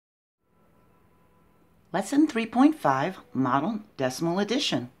Lesson 3.5, Model Decimal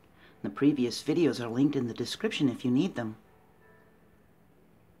Addition. The previous videos are linked in the description if you need them.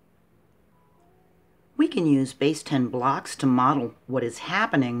 We can use base 10 blocks to model what is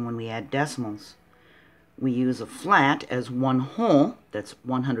happening when we add decimals. We use a flat as one whole, that's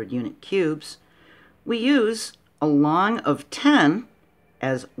 100 unit cubes. We use a long of 10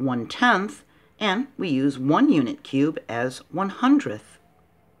 as 1/10, and we use 1 unit cube as 1/100th.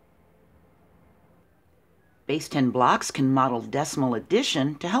 Base 10 blocks can model decimal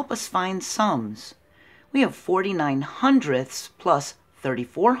addition to help us find sums. We have 49 hundredths plus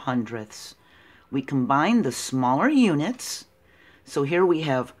 34 hundredths. We combine the smaller units, so here we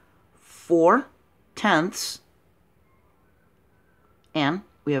have 4 tenths, and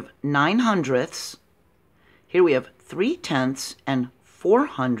we have 9 hundredths. Here we have 3 tenths and 4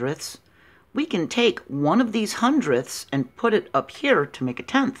 hundredths. We can take one of these hundredths and put it up here to make a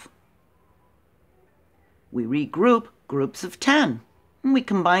tenth. We regroup groups of 10. And we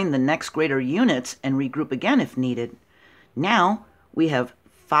combine the next greater units and regroup again if needed. Now we have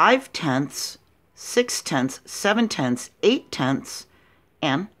 5 tenths, 6 tenths, 7 tenths, 8 tenths,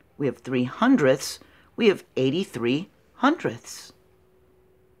 and we have 3 hundredths. We have 83 hundredths.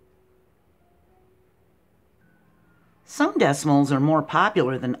 Some decimals are more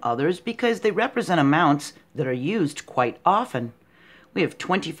popular than others because they represent amounts that are used quite often. We have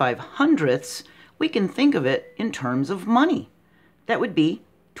 25 hundredths. We can think of it in terms of money. That would be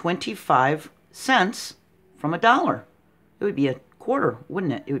 25 cents from a dollar. It would be a quarter,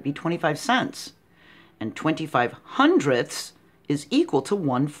 wouldn't it? It would be 25 cents. And 25 hundredths is equal to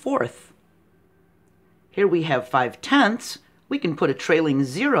 1/4. Here we have 5 tenths. We can put a trailing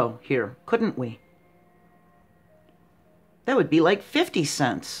 0 here, couldn't we? That would be like 50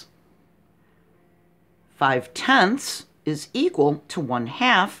 cents. 5 tenths is equal to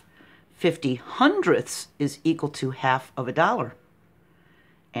 1/2. 50 hundredths is equal to half of a dollar.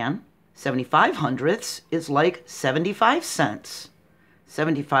 And 75 hundredths is like 75 cents.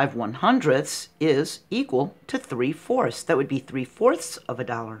 75 100ths is equal to 3/4. That would be 3/4 of a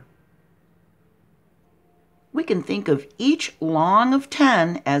dollar. We can think of each long of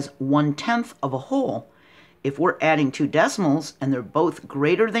 10 as 1/10 of a whole. If we're adding two decimals and they're both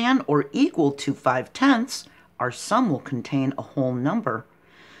greater than or equal to 5 tenths, our sum will contain a whole number.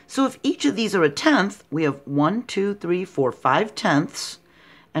 So if each of these are a tenth, we have 1, 2, 3, 4, 5 tenths,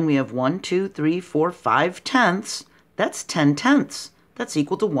 and we have 1, 2, 3, 4, 5 tenths. That's 10 tenths. That's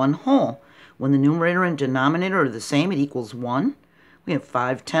equal to 1 whole. When the numerator and denominator are the same, it equals 1. We have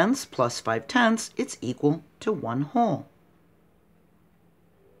 5 tenths plus 5 tenths. It's equal to 1 whole.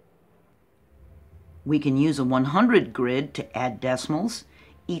 We can use a 100 grid to add decimals.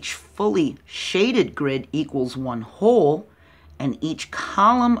 Each fully shaded grid equals 1 whole. And each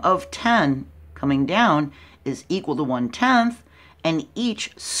column of 10 coming down is equal to 1/10, and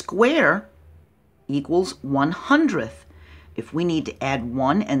each square equals 1/100th. If we need to add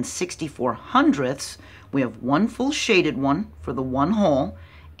 1 and 64 hundredths, we have one full shaded one for the 1 whole,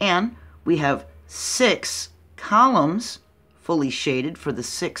 and we have 6 columns fully shaded for the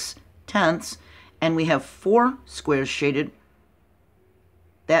 6 tenths, and we have 4 squares shaded.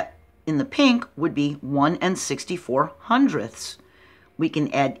 That in the pink would be 1 and 64 hundredths. We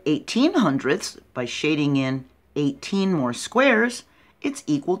can add 18 hundredths by shading in 18 more squares. It's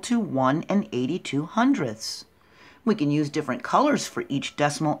equal to 1 and 82 hundredths. We can use different colors for each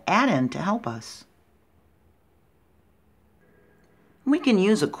decimal add-in to help us. We can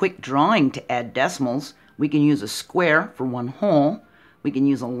use a quick drawing to add decimals. We can use a square for 1 whole. We can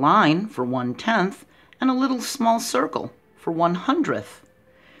use a line for 1/10 and a little small circle for 1/100th.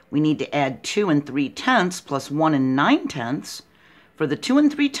 We need to add 2 and 3 tenths plus 1 and 9 tenths. For the 2 and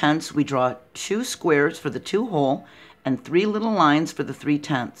 3 tenths, we draw 2 squares for the 2 whole and 3 little lines for the 3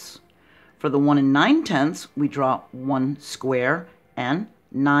 tenths. For the 1 and 9 tenths, we draw 1 square and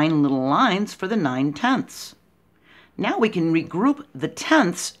 9 little lines for the 9 tenths. Now we can regroup the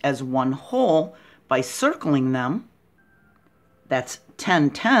tenths as 1 whole by circling them. That's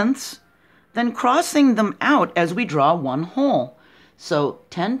 10 tenths. Then crossing them out as we draw 1 whole. So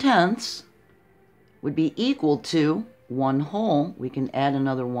 10 tenths would be equal to 1 whole. We can add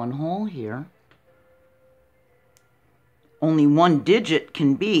another 1 whole here. Only one digit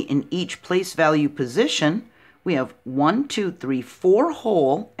can be in each place value position. We have 1, 2, 3, 4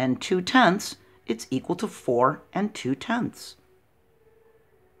 whole and 2 tenths. It's equal to 4 and 2 tenths.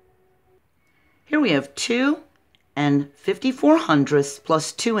 Here we have 2 and 54 hundredths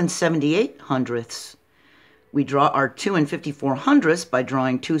plus 2 and 78 hundredths. We draw our 2 and 54 hundredths by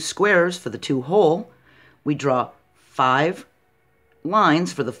drawing 2 squares for the 2 whole. We draw 5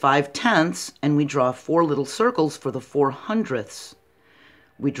 lines for the 5/10ths, and we draw 4 little circles for the 4/100ths.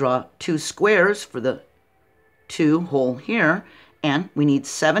 We draw 2 squares for the 2 whole here, and we need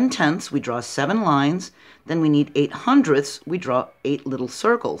 7/10ths, we draw 7 lines. Then we need 8/100ths, we draw 8 little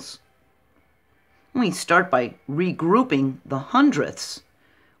circles. We start by regrouping the hundredths.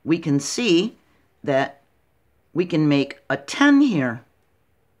 We can see that we can make a 10 here.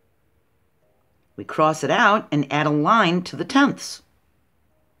 We cross it out and add a line to the tenths.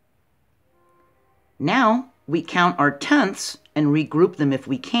 Now we count our tenths and regroup them if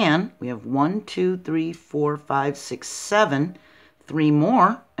we can. We have 1, 2, 3, 4, 5, 6, 7. 3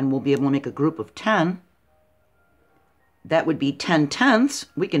 more, and we'll be able to make a group of 10. That would be 10/10ths.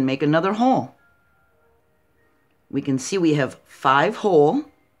 We can make another whole. We can see we have 5 whole,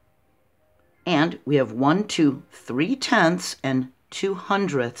 and we have 1, 2, 3 tenths and 2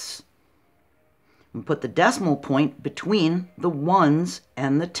 hundredths. We put the decimal point between the ones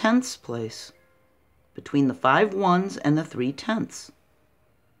and the tenths place, between the 5 ones and the 3 tenths.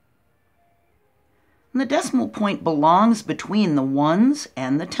 And the decimal point belongs between the ones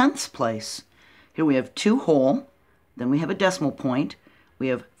and the tenths place. Here we have 2 whole, then we have a decimal point. We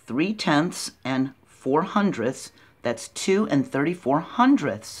have 3 tenths and 4 hundredths. That's 2 and 34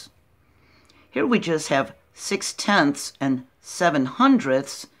 hundredths. Here we just have 6 tenths and 7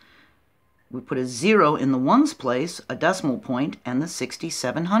 hundredths. We put a 0 in the ones place, a decimal point, and the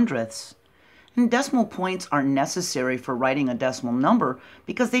 67 hundredths. And decimal points are necessary for writing a decimal number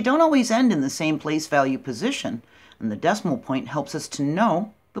because they don't always end in the same place value position. And the decimal point helps us to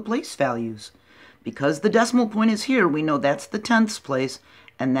know the place values. Because the decimal point is here, we know that's the tenths place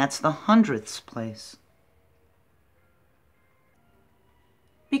and that's the hundredths place.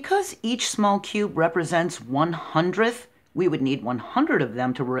 Because each small cube represents 1/100th, we would need 100 of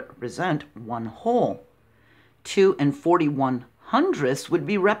them to represent 1 whole. 2 and 41 hundredths would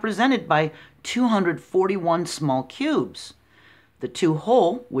be represented by 241 small cubes. The 2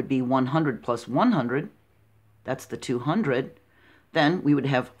 whole would be 100 plus 100. That's the 200. Then we would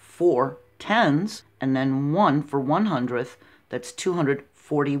have 4 tens and then 1 for 100th. That's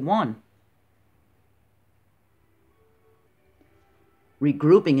 241.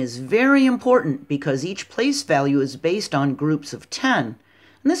 Regrouping is very important because each place value is based on groups of 10.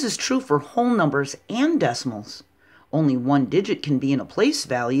 And this is true for whole numbers and decimals. Only 1 digit can be in a place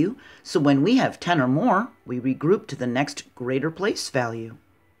value, so when we have 10 or more, we regroup to the next greater place value.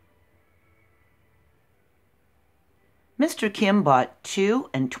 Mr. Kim bought 2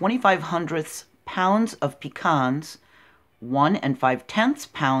 and 25 pounds of pecans, 1 and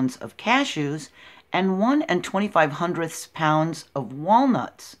 5/10 pounds of cashews, and 1 and 25 pounds of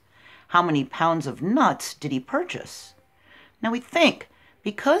walnuts. How many pounds of nuts did he purchase? Now we think,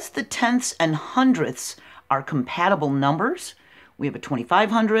 because the tenths and hundredths are compatible numbers, we have a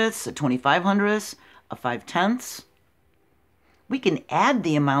 25 hundredths, a 25 hundredths, a 5/10. We can add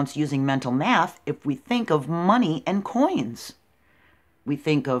the amounts using mental math if we think of money and coins. We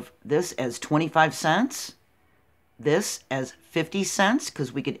think of this as 25 cents, this as 50 cents,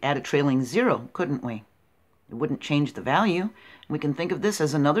 because we could add a trailing 0, couldn't we? It wouldn't change the value. We can think of this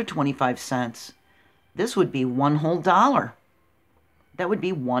as another 25 cents. This would be 1 whole dollar. That would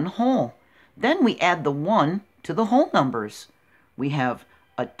be 1 whole. Then we add the 1 to the whole numbers. We have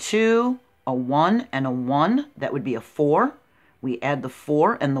a 2, a 1, and a 1. That would be a 4. We add the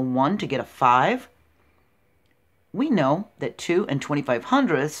 4 and the 1 to get a 5. We know that 2 and 25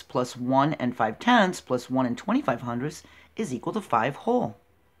 hundredths plus 1 and 5/10 plus 1 and 25 hundredths is equal to 5 whole.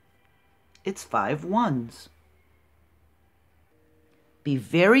 It's 5 ones. Be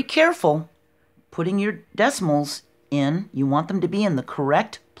very careful putting your decimals in. You want them to be in the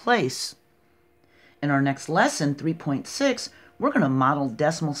correct place. In our next lesson, 3.6, we're going to model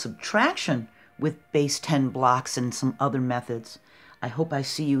decimal subtraction with base 10 blocks and some other methods. I hope I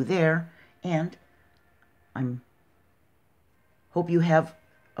see you there, and hope you have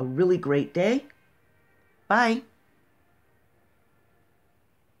a really great day. Bye.